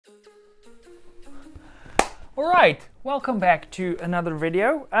Alright, welcome back to another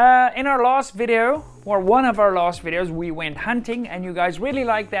video. In our last video, or one of our last videos, we went hunting and you guys really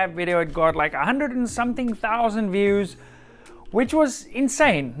liked that video. It got like 100 and something thousand views, which was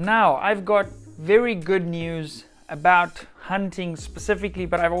insane. Now, I've got very good news about hunting specifically,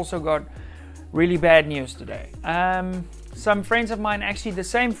 but I've also got really bad news today. Some friends of mine, actually the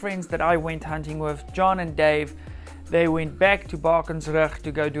same friends that I went hunting with, John and Dave, they went back to Barkensrug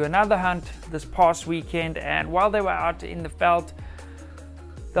to go do another hunt this past weekend, and while they were out in the veld,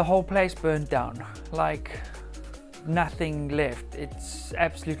 the whole place burned down. Like nothing left. It's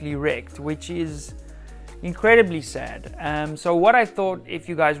absolutely wrecked, which is incredibly sad. So what I thought, if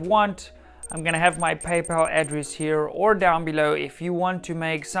you guys want, I'm gonna have my PayPal address here or down below. If you want to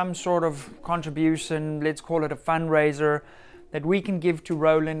make some sort of contribution, let's call it a fundraiser, that we can give to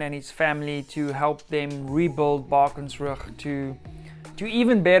Roland and his family to help them rebuild Barkensrug to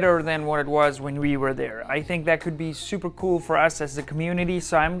even better than what it was when we were there. I think that could be super cool for us as a community,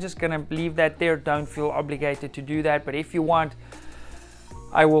 so I'm just gonna leave that there. Don't feel obligated to do that, but if you want,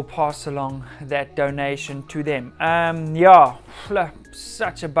 I will pass along that donation to them. Yeah,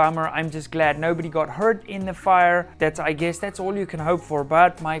 such a bummer. I'm just glad nobody got hurt in the fire. I guess that's all you can hope for,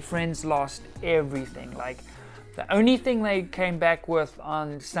 but my friends lost everything. Like, the only thing they came back with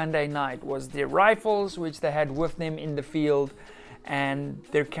on Sunday night was their rifles, which they had with them in the field, and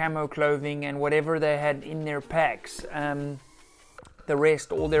their camo clothing and whatever they had in their packs. The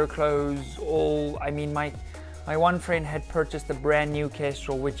rest, all their clothes, my one friend had purchased a brand new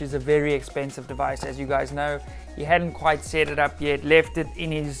Kestrel, which is a very expensive device, as you guys know. He hadn't quite set it up yet, left it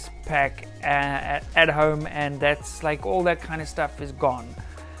in his pack at home, and that's like all that kind of stuff is gone.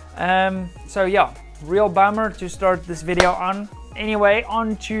 So yeah, real bummer to start this video on. Anyway,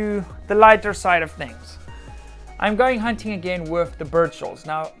 on to the lighter side of things. I'm going hunting again with the Birchells.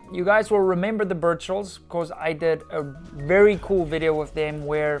 Now, you guys will remember the Birchells because I did a very cool video with them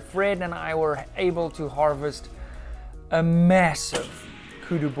where Fred and I were able to harvest a massive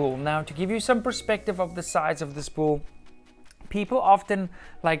kudu bull. Now, to give you some perspective of the size of this bull, people often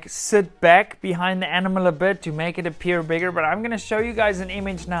like sit back behind the animal a bit to make it appear bigger, but I'm going to show you guys an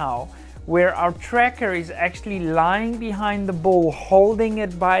image now where our tracker is actually lying behind the bull, holding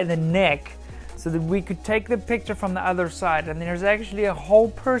it by the neck so that we could take the picture from the other side, and there's actually a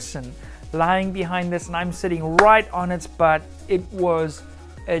whole person lying behind this and I'm sitting right on its butt. It was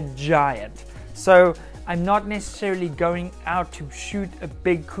a giant. So I'm not necessarily going out to shoot a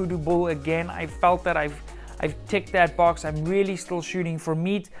big kudu bull again. I felt that I've ticked that box. I'm really still shooting for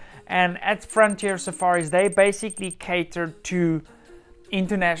meat, and at Frontier Safaris they basically cater to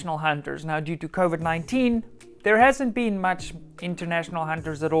international hunters. Now, due to COVID-19, there hasn't been much international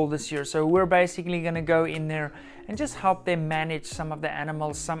hunters at all this year, so we're basically going to go in there and just help them manage some of the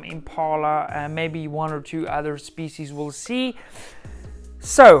animals, some impala, maybe one or two other species, we'll see.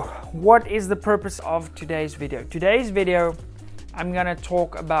 So what is the purpose of today's video? Today's video, I'm going to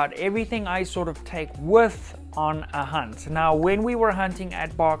talk about everything I sort of take with on a hunt. Now, when we were hunting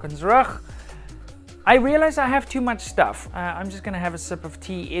at Barkensrug, I realized I have too much stuff. I'm just gonna have a sip of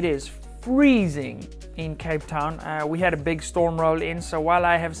tea. It is freezing in Cape Town. We had a big storm roll in, so while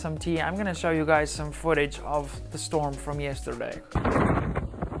I have some tea, I'm gonna show you guys some footage of the storm from yesterday.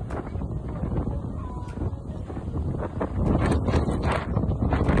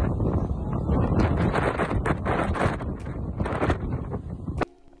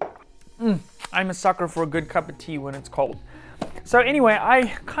 I'm a sucker for a good cup of tea when it's cold. So anyway,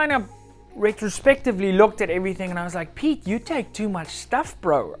 I kind of retrospectively looked at everything and I was like, Pete, you take too much stuff,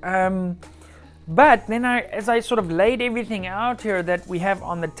 bro. But then as I sort of laid everything out here that we have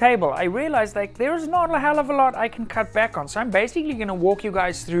on the table, I realized like there's not a hell of a lot I can cut back on. So I'm basically going to walk you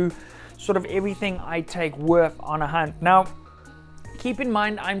guys through sort of everything I take with on a hunt. Now, keep in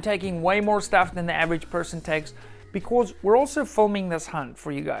mind, I'm taking way more stuff than the average person takes because we're also filming this hunt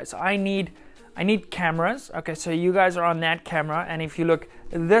for you guys. I need cameras. Okay, so you guys are on that camera, and if you look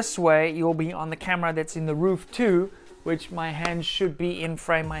this way, you'll be on the camera that's in the roof too, which my hand should be in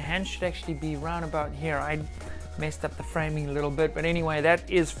frame. My hand should actually be round about here. I messed up the framing a little bit, but anyway, that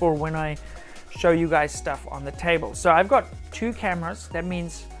is for when I show you guys stuff on the table. So I've got 2 cameras. That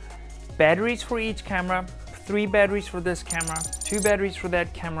means batteries for each camera, 3 batteries for this camera, 2 batteries for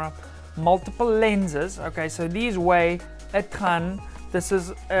that camera, multiple lenses. Okay, so these weigh a ton. This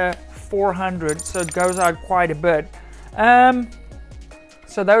is a 400, so it goes out quite a bit.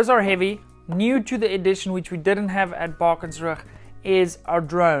 So those are heavy. New to the edition, which we didn't have at Barkensrug, is our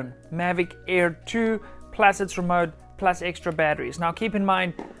drone, Mavic Air 2, plus its remote, plus extra batteries. Now keep in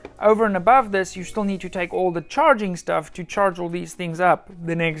mind, over and above this, you still need to take all the charging stuff to charge all these things up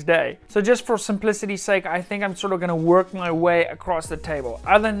the next day. So just for simplicity's sake, I think I'm sort of going to work my way across the table.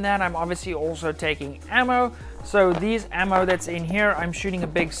 Other than that, I'm obviously also taking ammo. So these ammo that's in here, I'm shooting a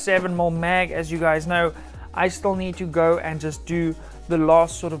big 7mm mag, as you guys know. I still need to go and just do the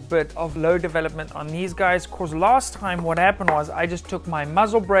last sort of bit of load development on these guys, because last time what happened was I just took my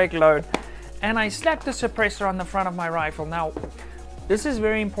muzzle brake load and I slapped the suppressor on the front of my rifle. Now, this is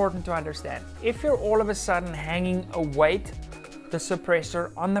very important to understand. If you're all of a sudden hanging a weight, the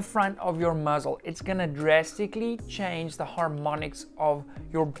suppressor on the front of your muzzle, it's gonna drastically change the harmonics of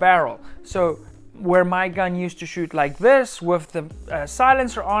your barrel. So where my gun used to shoot like this with the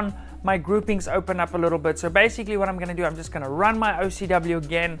silencer on, my groupings open up a little bit. So basically what I'm gonna do, I'm just gonna run my OCW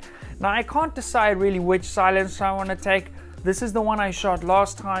again. Now I can't decide really which silencer I wanna take. This is the one I shot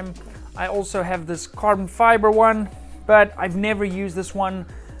last time. I also have this carbon fiber one, but I've never used this one.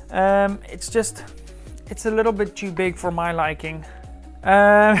 It's a little bit too big for my liking.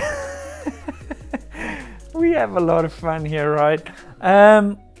 We have a lot of fun here, right?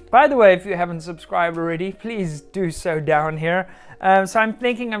 By the way, if you haven't subscribed already, please do so down here. So I'm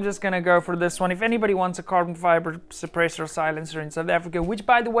thinking I'm just gonna go for this one. If anybody wants a carbon fiber suppressor silencer in South Africa, which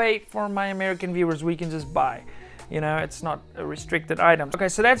by the way, for my American viewers, we can just buy. You know, it's not a restricted item. Okay,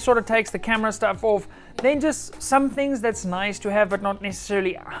 so that sort of takes the camera stuff off. Then just some things that's nice to have, but not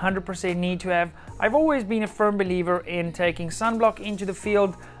necessarily 100% need to have. I've always been a firm believer in taking sunblock into the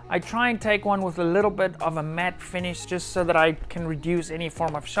field. I try and take one with a little bit of a matte finish just so that I can reduce any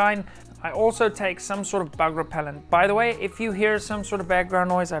form of shine. I also take some sort of bug repellent. By the way, if you hear some sort of background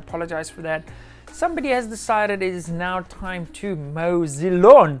noise, I apologize for that. Somebody has decided it is now time to mow the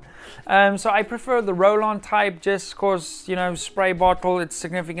lawn. So I prefer the roll-on type just because, you know, spray bottle, it's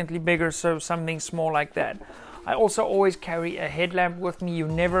significantly bigger, so something small like that. I also always carry a headlamp with me. You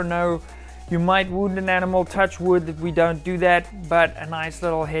never know. You might wound an animal, touch wood that we don't do that, but a nice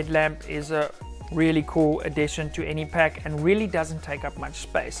little headlamp is a really cool addition to any pack and really doesn't take up much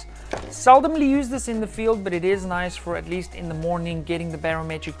space. Seldomly use this in the field, but it is nice for at least in the morning getting the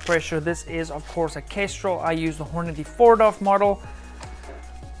barometric pressure. This is of course a Kestrel. I use the Hornady 4DOF model.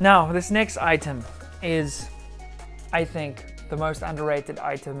 Now this next item is, I think, the most underrated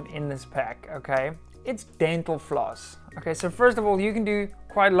item in this pack. Okay, it's dental floss. Okay, so first of all, you can do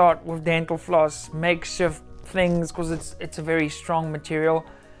quite a lot with dental floss, makeshift things, because it's a very strong material.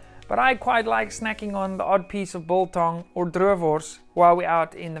 But I quite like snacking on the odd piece of biltong or droewors while we're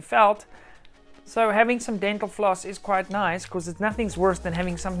out in the veld. So having some dental floss is quite nice, because nothing's worse than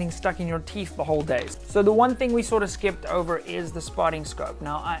having something stuck in your teeth the whole day. So the one thing we sort of skipped over is the spotting scope.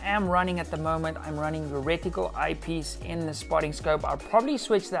 Now I am running at the moment, I'm running the reticle eyepiece in the spotting scope. I'll probably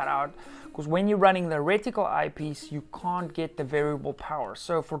switch that out, because when you're running the reticle eyepiece, you can't get the variable power.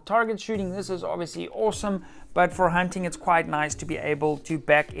 So for target shooting, this is obviously awesome, but for hunting, it's quite nice to be able to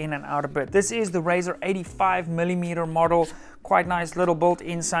back in and out a bit. This is the Razor 85mm model, quite nice little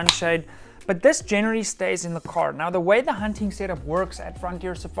built-in sunshade, but this generally stays in the car. Now, the way the hunting setup works at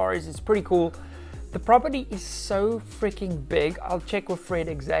Frontier Safaris is pretty cool. The property is so freaking big. I'll check with Fred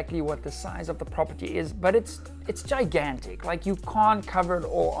exactly what the size of the property is, but it's gigantic. Like, you can't cover it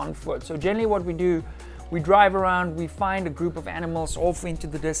all on foot. So generally what we do, we drive around, we find a group of animals off into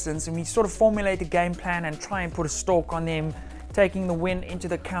the distance, and we sort of formulate a game plan and try and put a stalk on them, taking the wind into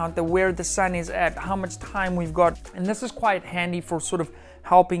the account, where the sun is at, how much time we've got. And this is quite handy for sort of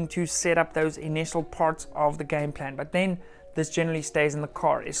helping to set up those initial parts of the game plan. But then this generally stays in the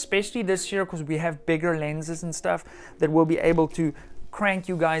car, especially this year, because we have bigger lenses and stuff that will be able to crank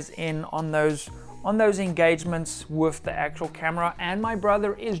you guys in on those engagements with the actual camera. And my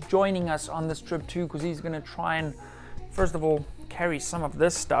brother is joining us on this trip too, because he's going to try and, first of all, carry some of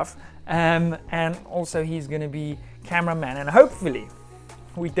this stuff, and also he's going to be cameraman, and hopefully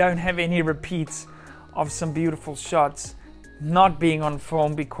we don't have any repeats of some beautiful shots not being on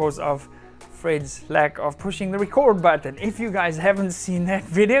film because of Fred's lack of pushing the record button. If you guys haven't seen that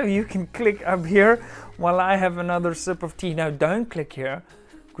video, you can click up here while I have another sip of tea. No, don't click here,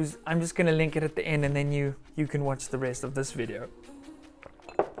 because I'm just going to link it at the end, and then you can watch the rest of this video.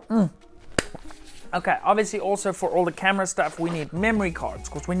 Okay, obviously also for all the camera stuff we need memory cards,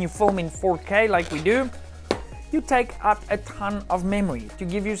 because when you film in 4K like we do, you take up a ton of memory. To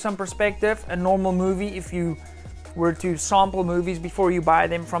give you some perspective, a normal movie, if you were to sample movies before you buy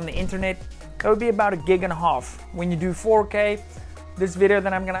them from the internet, that would be about 1.5 gigs. When you do 4K, this video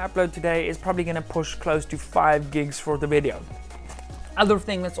that I'm going to upload today is probably going to push close to 5 gigs for the video. Other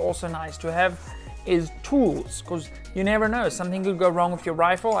thing that's also nice to have is tools, because you never know, something could go wrong with your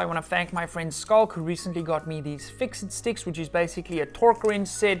rifle. I want to thank my friend Skulk, who recently got me these fix-it sticks, which is basically a torque wrench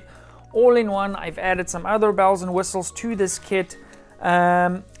set all in one. I've added some other bells and whistles to this kit,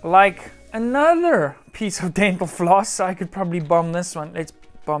 like another piece of dental floss. I could probably bomb this one. Let's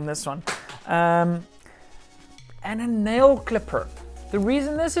bomb this one. And a nail clipper. The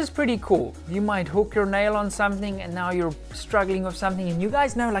reason this is pretty cool, you might hook your nail on something and now you're struggling with something, and you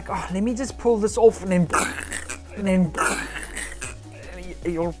guys know, like, oh, let me just pull this off, and then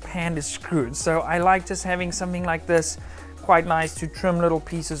your hand is screwed. So I like just having something like this, quite nice to trim little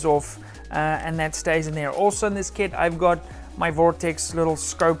pieces off, and that stays in there. Also in this kit, I've got my Vortex little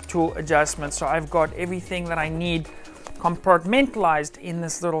scope tool adjustment, so I've got everything that I need compartmentalized in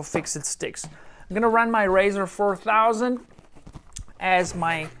this little fix-it sticks. I'm gonna run my Razor 4000 as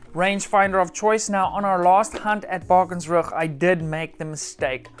my rangefinder of choice. Now, on our last hunt at Barkensrug, I did make the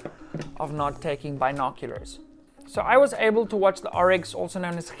mistake of not taking binoculars. So I was able to watch the RX, also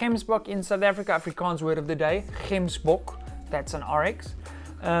known as Gemsbok in South Africa, Afrikaans word of the day, Gemsbok, that's an RX.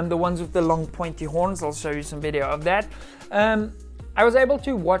 The ones with the long pointy horns, I'll show you some video of that. I was able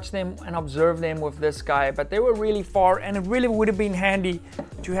to watch them and observe them with this guy, but they were really far, and it really would have been handy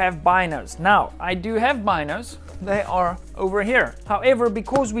to have binos. Now, I do have binos. They are over here. However,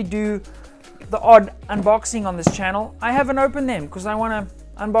 because we do the odd unboxing on this channel, I haven't opened them because I want to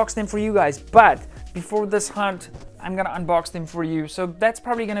unbox them for you guys. But before this hunt, I'm going to unbox them for you. So that's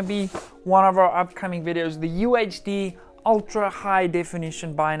probably going to be one of our upcoming videos, the UHD ultra high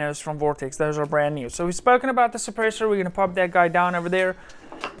definition binos from Vortex. Those are brand new. So we've spoken about the suppressor. We're going to pop that guy down over there.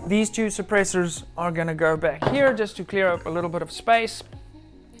 These two suppressors are going to go back here just to clear up a little bit of space.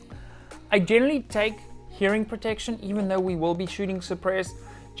 I generally take hearing protection, even though we will be shooting suppressed.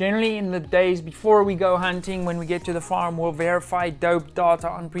 Generally in the days before we go hunting, when we get to the farm, we'll verify dope data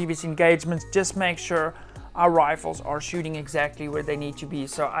on previous engagements, just make sure our rifles are shooting exactly where they need to be.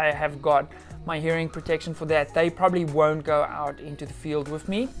 So I have got my hearing protection for that. They probably won't go out into the field with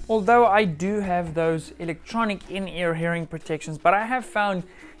me, although I do have those electronic in-ear hearing protections. But I have found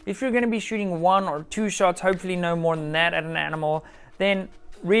if you're going to be shooting 1 or 2 shots, hopefully no more than that, at an animal, then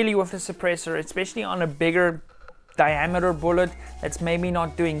really with a suppressor, especially on a bigger diameter bullet that's maybe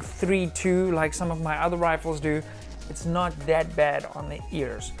not doing 3-2 like some of my other rifles do, it's not that bad on the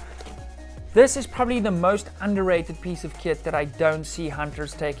ears. This is probably the most underrated piece of kit that I don't see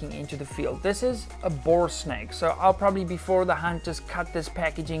hunters taking into the field. This is a boar snake, so I'll probably before the hunt just cut this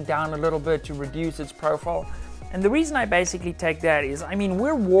packaging down a little bit to reduce its profile. And the reason I basically take that is, I mean,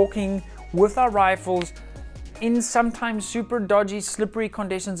 we're walking with our rifles in sometimes super dodgy, slippery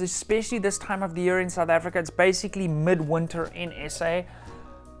conditions, especially this time of the year in South Africa. It's basically midwinter in SA.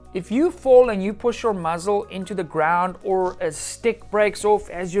 If you fall and you push your muzzle into the ground, or a stick breaks off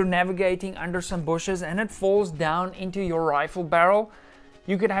as you're navigating under some bushes and it falls down into your rifle barrel,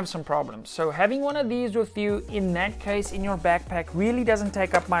 you could have some problems. So having one of these with you, in that case, in your backpack, really doesn't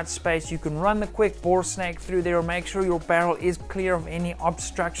take up much space. You can run the quick bore snake through there, make sure your barrel is clear of any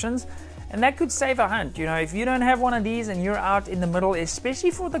obstructions. And that could save a hunt. You know, if you don't have one of these and you're out in the middle,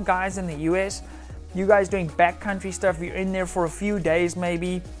 especially for the guys in the US, you guys doing backcountry stuff, you're in there for a few days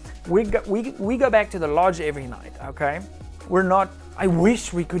maybe. We go back to the lodge every night, okay? We're not, I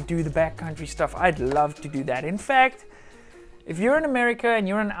wish we could do the backcountry stuff. I'd love to do that. In fact, if you're in America and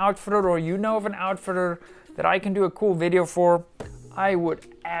you're an outfitter, or you know of an outfitter that I can do a cool video for, I would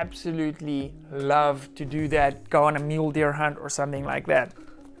absolutely love to do that, go on a mule deer hunt or something like that.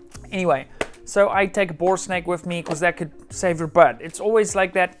 Anyway, so I take a boar snake with me because that could save your butt. It's always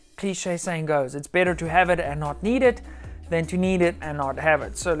like that cliche saying goes, it's better to have it and not need it than to need it and not have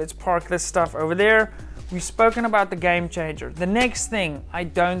it. So let's park this stuff over there. We've spoken about the game changer. The next thing I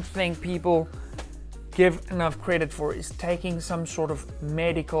don't think people give enough credit for is taking some sort of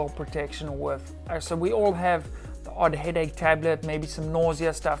medical protection with. So we all have the odd headache tablet, maybe some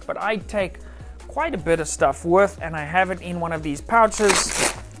nausea stuff, but I take quite a bit of stuff with, and I have it in one of these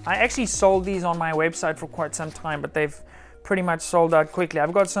pouches. I actually sold these on my website for quite some time, but they've pretty much sold out quickly.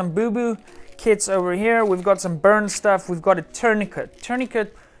 I've got some boo-boo kits over here. We've got some burn stuff. We've got a tourniquet.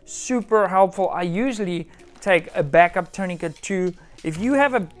 Tourniquet, super helpful. I usually take a backup tourniquet too. If you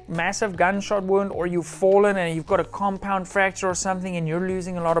have a massive gunshot wound, or you've fallen and you've got a compound fracture or something and you're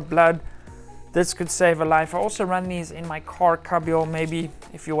losing a lot of blood, this could save a life. I also run these in my car cubbyhole. Maybe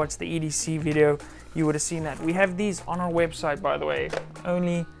if you watch the EDC video, you would have seen that. We have these on our website, by the way.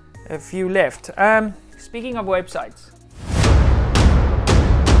 Only a few left. Speaking of websites,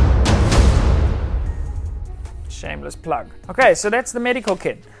 shameless plug. Okay, so that's the medical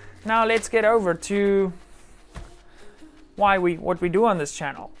kit. Now let's get over to what we do on this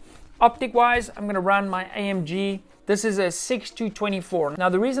channel. Optic wise, I'm gonna run my AMG. This is a 6-24. Now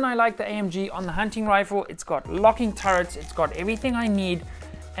the reason I like the AMG on the hunting rifle, it's got locking turrets, it's got everything I need,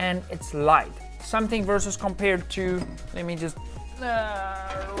 and it's light. Something versus compared to, let me just,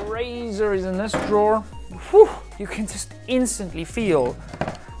 razor is in this drawer. Whew, you can just instantly feel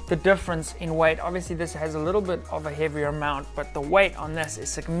the difference in weight. Obviously this has a little bit of a heavier mount, but the weight on this is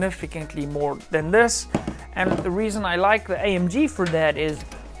significantly more than this. And the reason I like the AMG for that is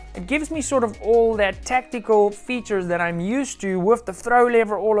it gives me sort of all that tactical features that I'm used to with the throw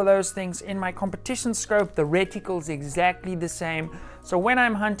lever, all of those things. In my competition scope, the reticle is exactly the same. So when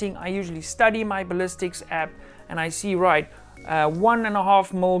I'm hunting, I usually study my ballistics app and I see, right,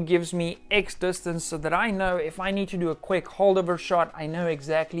 1.5 mil gives me X distance, so that I know if I need to do a quick holdover shot, I know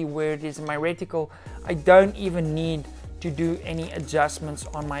exactly where it is in my reticle. I don't even need to do any adjustments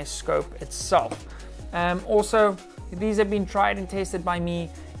on my scope itself. Also, these have been tried and tested by me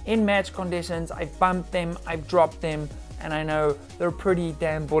in match conditions. I've bumped them, I've dropped them, and I know they're pretty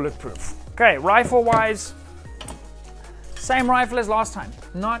damn bulletproof. Okay, rifle wise, same rifle as last time.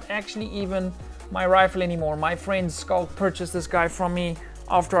 Not actually even my rifle anymore. My friend Skulk purchased this guy from me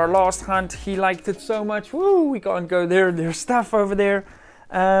after our last hunt. He liked it so much. Woo, we can't go there, there's stuff over there.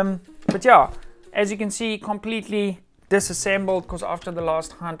 But yeah, as you can see, completely disassembled, because after the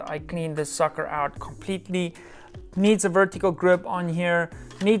last hunt I cleaned this sucker out completely. Needs a vertical grip on here,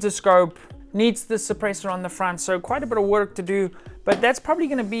 needs a scope, needs the suppressor on the front, so quite a bit of work to do, but that's probably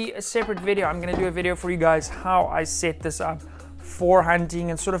going to be a separate video. I'm going to do a video for you guys how I set this up for hunting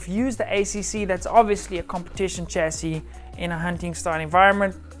and sort of use the ACC. That's obviously a competition chassis in a hunting style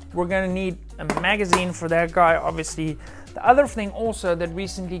environment. We're going to need a magazine for that guy, obviously. The other thing also that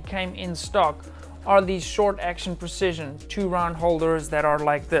recently came in stock are these short action precision 2-round holders that are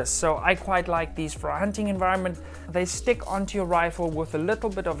like this. So I quite like these for a hunting environment. They stick onto your rifle with a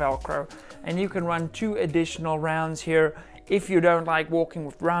little bit of Velcro, and you can run 2 additional rounds here if you don't like walking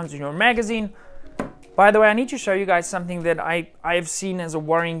with rounds in your magazine. By the way, I need to show you guys something that I've seen as a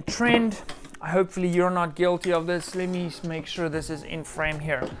worrying trend. Hopefully you're not guilty of this. Let me make sure this is in frame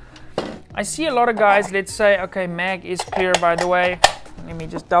here. I see a lot of guys, let's say, okay, mag is clear, by the way. Let me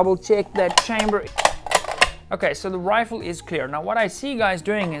just double check that chamber. Okay, so the rifle is clear. Now what I see guys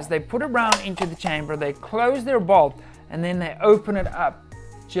doing is they put a round into the chamber, they close their bolt, and then they open it up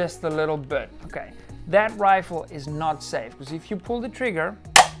just a little bit. Okay, that rifle is not safe, because if you pull the trigger,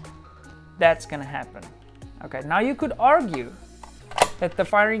 that's gonna happen. Okay, now you could argue that the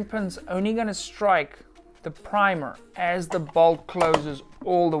firing pin's only gonna strike the primer as the bolt closes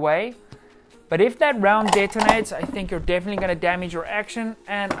all the way. But if that round detonates, I think you're definitely gonna damage your action,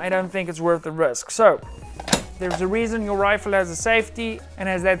 and I don't think it's worth the risk. So there's a reason your rifle has a safety, and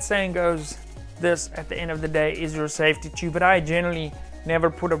as that saying goes, this at the end of the day is your safety too. But I generally never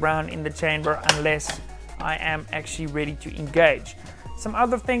put a round in the chamber unless I am actually ready to engage. Some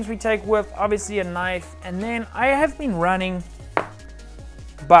other things we take with, obviously a knife, and then I have been running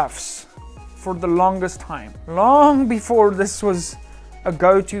buffs for the longest time, long before this was a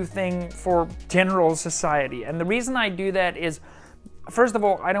go-to thing for general society. And the reason I do that is, first of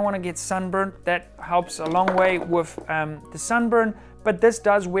all, I don't want to get sunburnt. That helps a long way with the sunburn, but this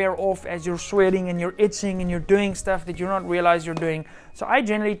does wear off as you're sweating and you're itching and you're doing stuff that you don't realize you're doing. So I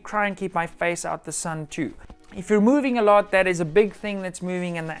generally try and keep my face out the sun too. If you're moving a lot, that is a big thing that's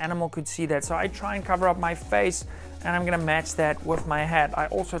moving, and the animal could see that. So I try and cover up my face, and I'm gonna match that with my hat. I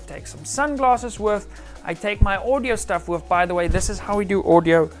also take some sunglasses with. I take my audio stuff with. By the way, this is how we do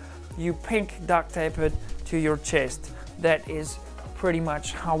audio. You pink duct tape it to your chest. That is pretty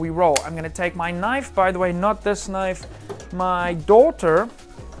much how we roll. I'm gonna take my knife, by the way, not this knife. My daughter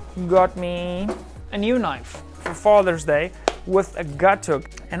got me a new knife for Father's Day with a gut hook,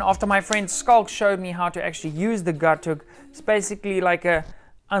 and after my friend Skulk showed me how to actually use the gut hook, it's basically like a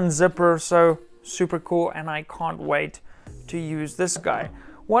unzipper, so super cool, and I can't wait to use this guy.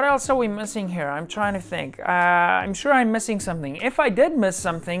 What else are we missing here? I'm trying to think. I'm sure I'm missing something. If I did miss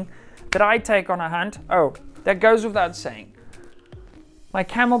something that I take on a hunt, oh, that goes without saying. My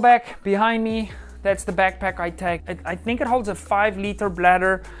Camelback behind me, that's the backpack I take. I think it holds a 5-liter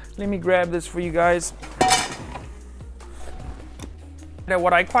bladder. Let me grab this for you guys.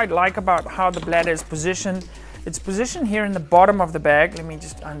 What I quite like about how the bladder is positioned, it's positioned here in the bottom of the bag. Let me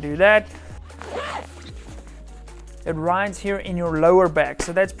just undo that. It rides here in your lower back,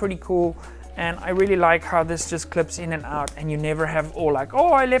 so that's pretty cool. And I really like how this just clips in and out, and you never have all like, oh,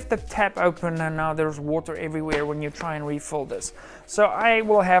 I left the tap open and now there's water everywhere when you try and refill this. So I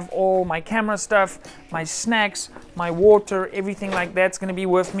will have all my camera stuff, my snacks, my water, everything like that's going to be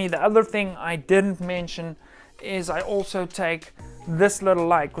with me. The other thing I didn't mention is I also take this little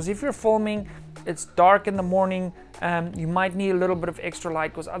light, because if you're filming, it's dark in the morning, you might need a little bit of extra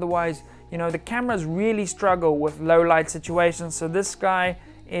light, because otherwise, you know, the cameras really struggle with low light situations. So this guy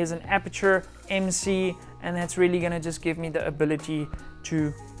is an Aperture MC, and that's really gonna just give me the ability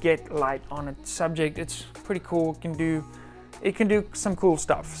to get light on a subject. It's pretty cool. It can do some cool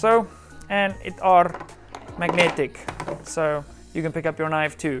stuff. So, and it are magnetic, so you can pick up your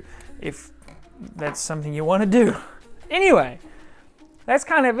knife too if that's something you want to do. Anyway, that's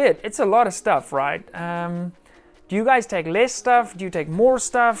kind of it. It's a lot of stuff, right? Do you guys take less stuff? Do you take more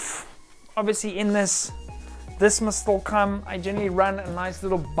stuff? Obviously in this must still come. I generally run a nice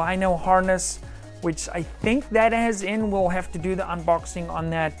little bino harness, which I think that has in. We'll have to do the unboxing on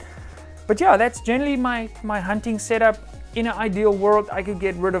that. But yeah, that's generally my hunting setup. In an ideal world, I could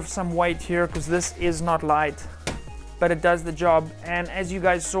get rid of some weight here because this is not light, but it does the job. And as you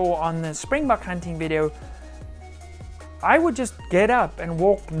guys saw on the springbuck hunting video, I would just get up and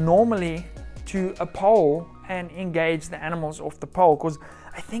walk normally to a pole and engage the animals off the pole, because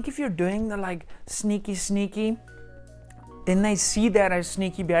I think if you're doing the like sneaky, then they see that as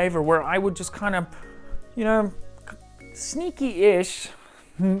sneaky behavior, where I would just kind of, you know, sneaky-ish,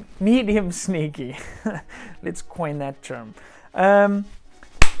 medium sneaky. Let's coin that term.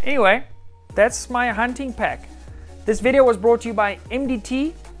 Anyway, that's my hunting pack. This video was brought to you by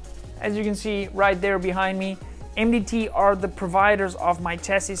MDT. As you can see right there behind me, MDT are the providers of my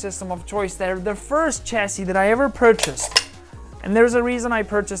chassis system of choice. They're the first chassis that I ever purchased. And there's a reason I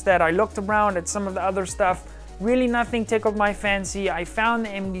purchased that. I looked around at some of the other stuff. Really nothing tickled my fancy. I found the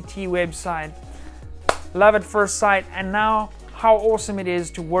MDT website. Love at first sight. And now how awesome it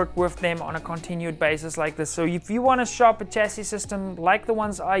is to work with them on a continued basis like this. So if you want to shop a chassis system like the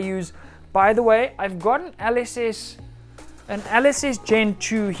ones I use, by the way, I've got an LSS Gen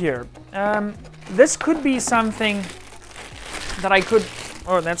 2 here. This could be something that I could,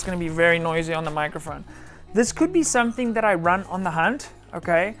 oh, that's going to be very noisy on the microphone. This could be something that I run on the hunt,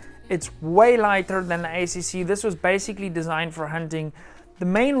 okay? It's way lighter than the ACC. This was basically designed for hunting. The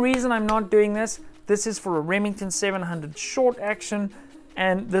main reason I'm not doing this is for a Remington 700 short action,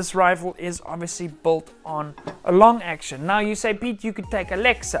 and this rifle is obviously built on a long action. Now you say, Pete, you could take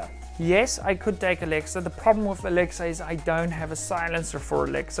Alexa. Yes, I could take Alexa. The problem with Alexa is I don't have a silencer for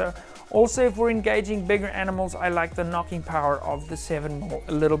Alexa. Also, if we're engaging bigger animals, I like the knocking power of the 7mm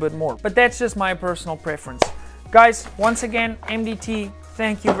a little bit more. But that's just my personal preference. Guys, once again, MDT,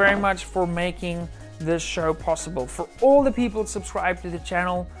 thank you very much for making this show possible. For all the people subscribed to the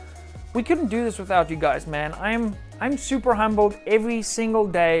channel, we couldn't do this without you guys, man. I'm super humbled every single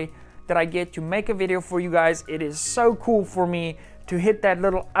day that I get to make a video for you guys. It is so cool for me to hit that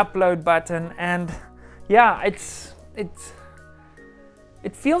little upload button, and yeah, it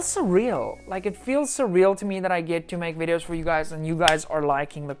feels surreal. Like, it feels surreal to me that I get to make videos for you guys and you guys are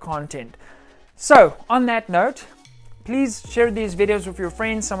liking the content. So on that note, please share these videos with your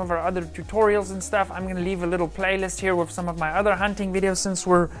friends, some of our other tutorials and stuff. I'm gonna leave a little playlist here with some of my other hunting videos. Since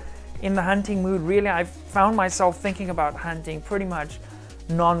we're in the hunting mood, really, I've found myself thinking about hunting pretty much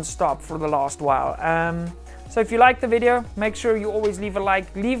non-stop for the last while. So if you like the video, make sure you always leave a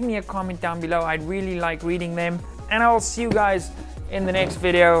like, leave me a comment down below. I'd really like reading them. And I will see you guys in the next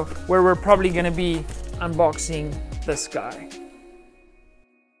video, where we're probably gonna be unboxing this guy.